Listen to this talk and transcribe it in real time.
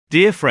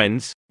Dear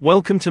friends,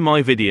 welcome to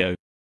my video.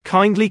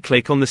 Kindly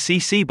click on the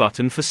CC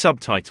button for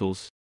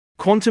subtitles.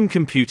 Quantum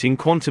computing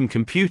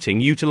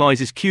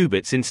utilizes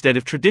qubits instead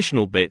of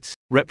traditional bits,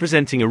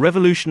 representing a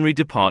revolutionary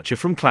departure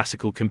from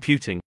classical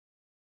computing.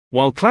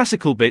 While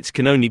classical bits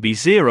can only be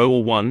 0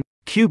 or 1,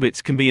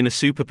 qubits can be in a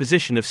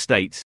superposition of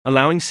states,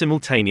 allowing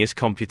simultaneous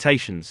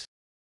computations.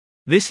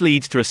 This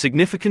leads to a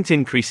significant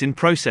increase in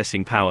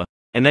processing power,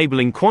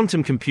 enabling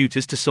quantum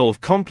computers to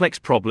solve complex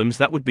problems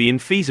that would be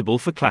infeasible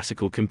for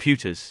classical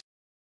computers.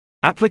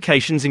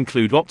 Applications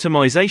include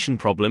optimization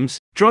problems,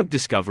 drug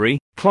discovery,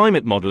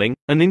 climate modeling,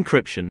 and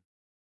encryption.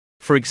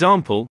 For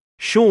example,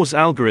 Shor's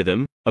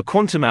algorithm, a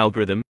quantum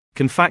algorithm,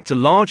 can factor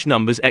large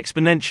numbers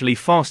exponentially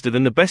faster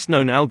than the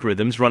best-known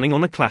algorithms running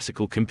on a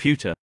classical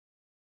computer.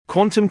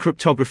 Quantum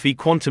cryptography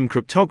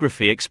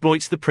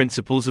exploits the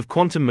principles of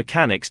quantum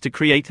mechanics to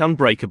create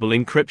unbreakable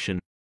encryption.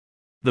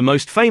 The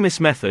most famous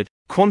method,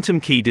 quantum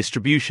key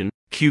distribution,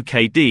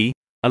 QKD,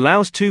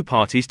 allows two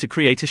parties to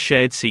create a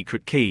shared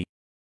secret key.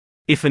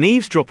 If an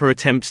eavesdropper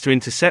attempts to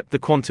intercept the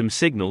quantum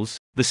signals,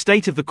 the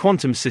state of the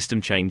quantum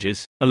system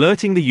changes,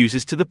 alerting the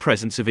users to the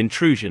presence of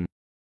intrusion.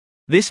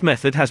 This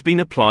method has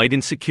been applied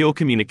in secure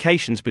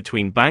communications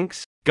between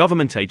banks,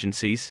 government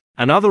agencies,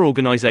 and other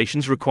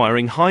organizations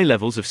requiring high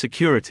levels of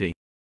security.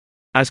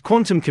 As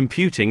quantum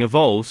computing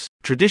evolves,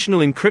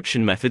 traditional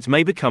encryption methods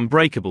may become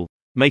breakable,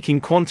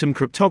 making quantum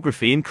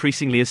cryptography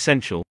increasingly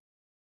essential.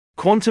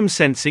 Quantum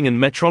sensing and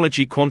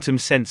metrology. Quantum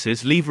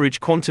sensors leverage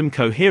quantum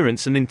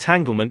coherence and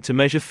entanglement to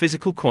measure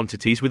physical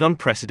quantities with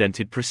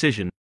unprecedented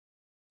precision.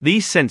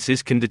 These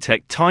sensors can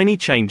detect tiny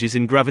changes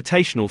in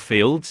gravitational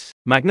fields,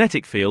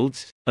 magnetic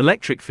fields,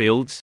 electric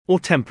fields, or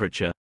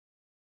temperature.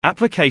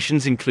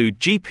 Applications include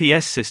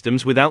GPS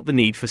systems without the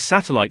need for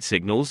satellite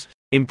signals,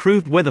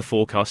 improved weather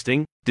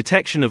forecasting,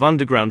 detection of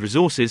underground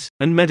resources,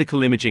 and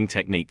medical imaging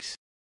techniques.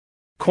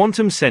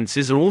 Quantum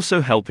sensors are also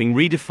helping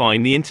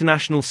redefine the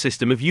international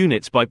system of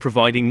units by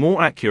providing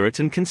more accurate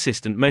and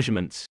consistent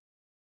measurements.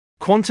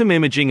 Quantum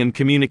imaging and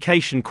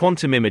communication.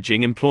 Quantum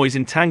imaging employs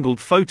entangled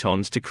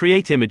photons to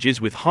create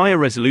images with higher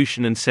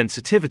resolution and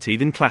sensitivity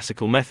than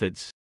classical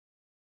methods.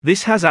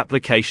 This has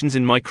applications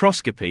in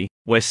microscopy,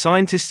 where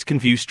scientists can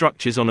view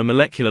structures on a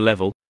molecular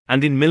level,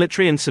 and in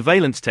military and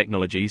surveillance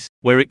technologies,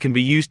 where it can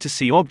be used to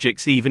see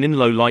objects even in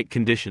low light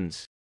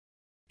conditions.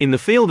 In the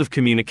field of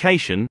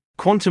communication,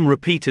 quantum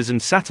repeaters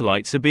and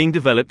satellites are being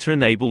developed to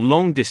enable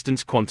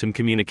long-distance quantum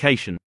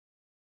communication.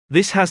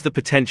 This has the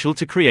potential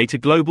to create a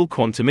global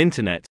quantum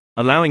internet,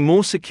 allowing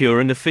more secure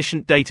and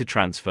efficient data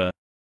transfer.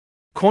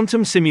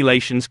 Quantum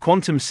simulations.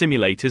 Quantum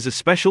simulators are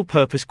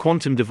special-purpose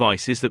quantum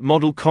devices that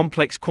model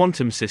complex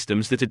quantum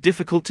systems that are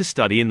difficult to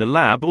study in the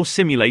lab or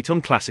simulate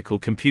on classical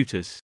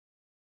computers.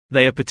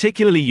 They are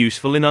particularly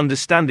useful in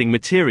understanding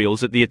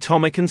materials at the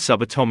atomic and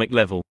subatomic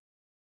level.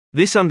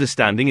 This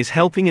understanding is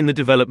helping in the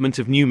development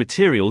of new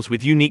materials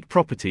with unique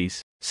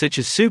properties, such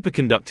as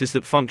superconductors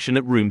that function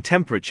at room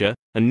temperature,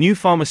 and new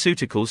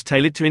pharmaceuticals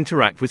tailored to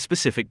interact with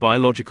specific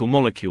biological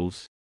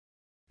molecules.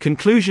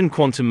 Conclusion.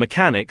 Quantum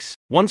mechanics,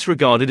 once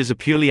regarded as a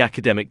purely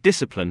academic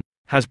discipline,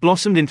 has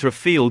blossomed into a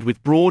field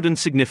with broad and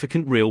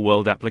significant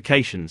real-world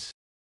applications.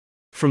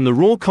 From the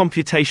raw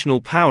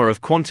computational power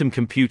of quantum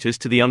computers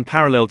to the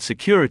unparalleled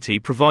security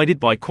provided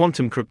by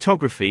quantum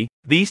cryptography,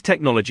 these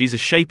technologies are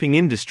shaping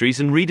industries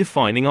and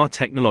redefining our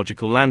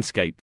technological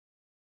landscape.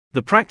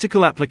 The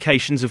practical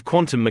applications of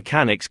quantum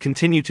mechanics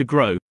continue to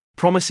grow,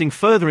 promising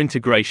further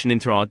integration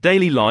into our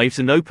daily lives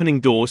and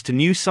opening doors to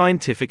new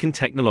scientific and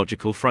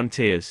technological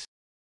frontiers.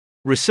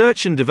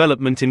 Research and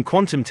development in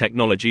quantum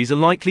technologies are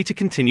likely to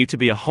continue to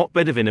be a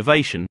hotbed of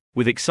innovation,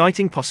 with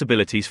exciting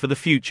possibilities for the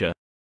future.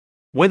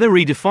 Whether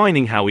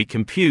redefining how we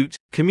compute,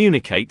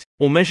 communicate,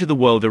 or measure the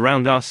world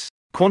around us,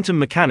 quantum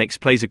mechanics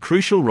plays a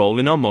crucial role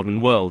in our modern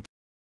world.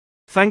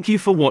 Thank you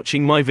for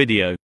watching my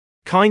video.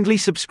 Kindly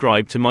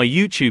subscribe to my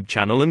YouTube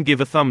channel and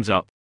give a thumbs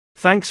up.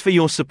 Thanks for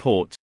your support.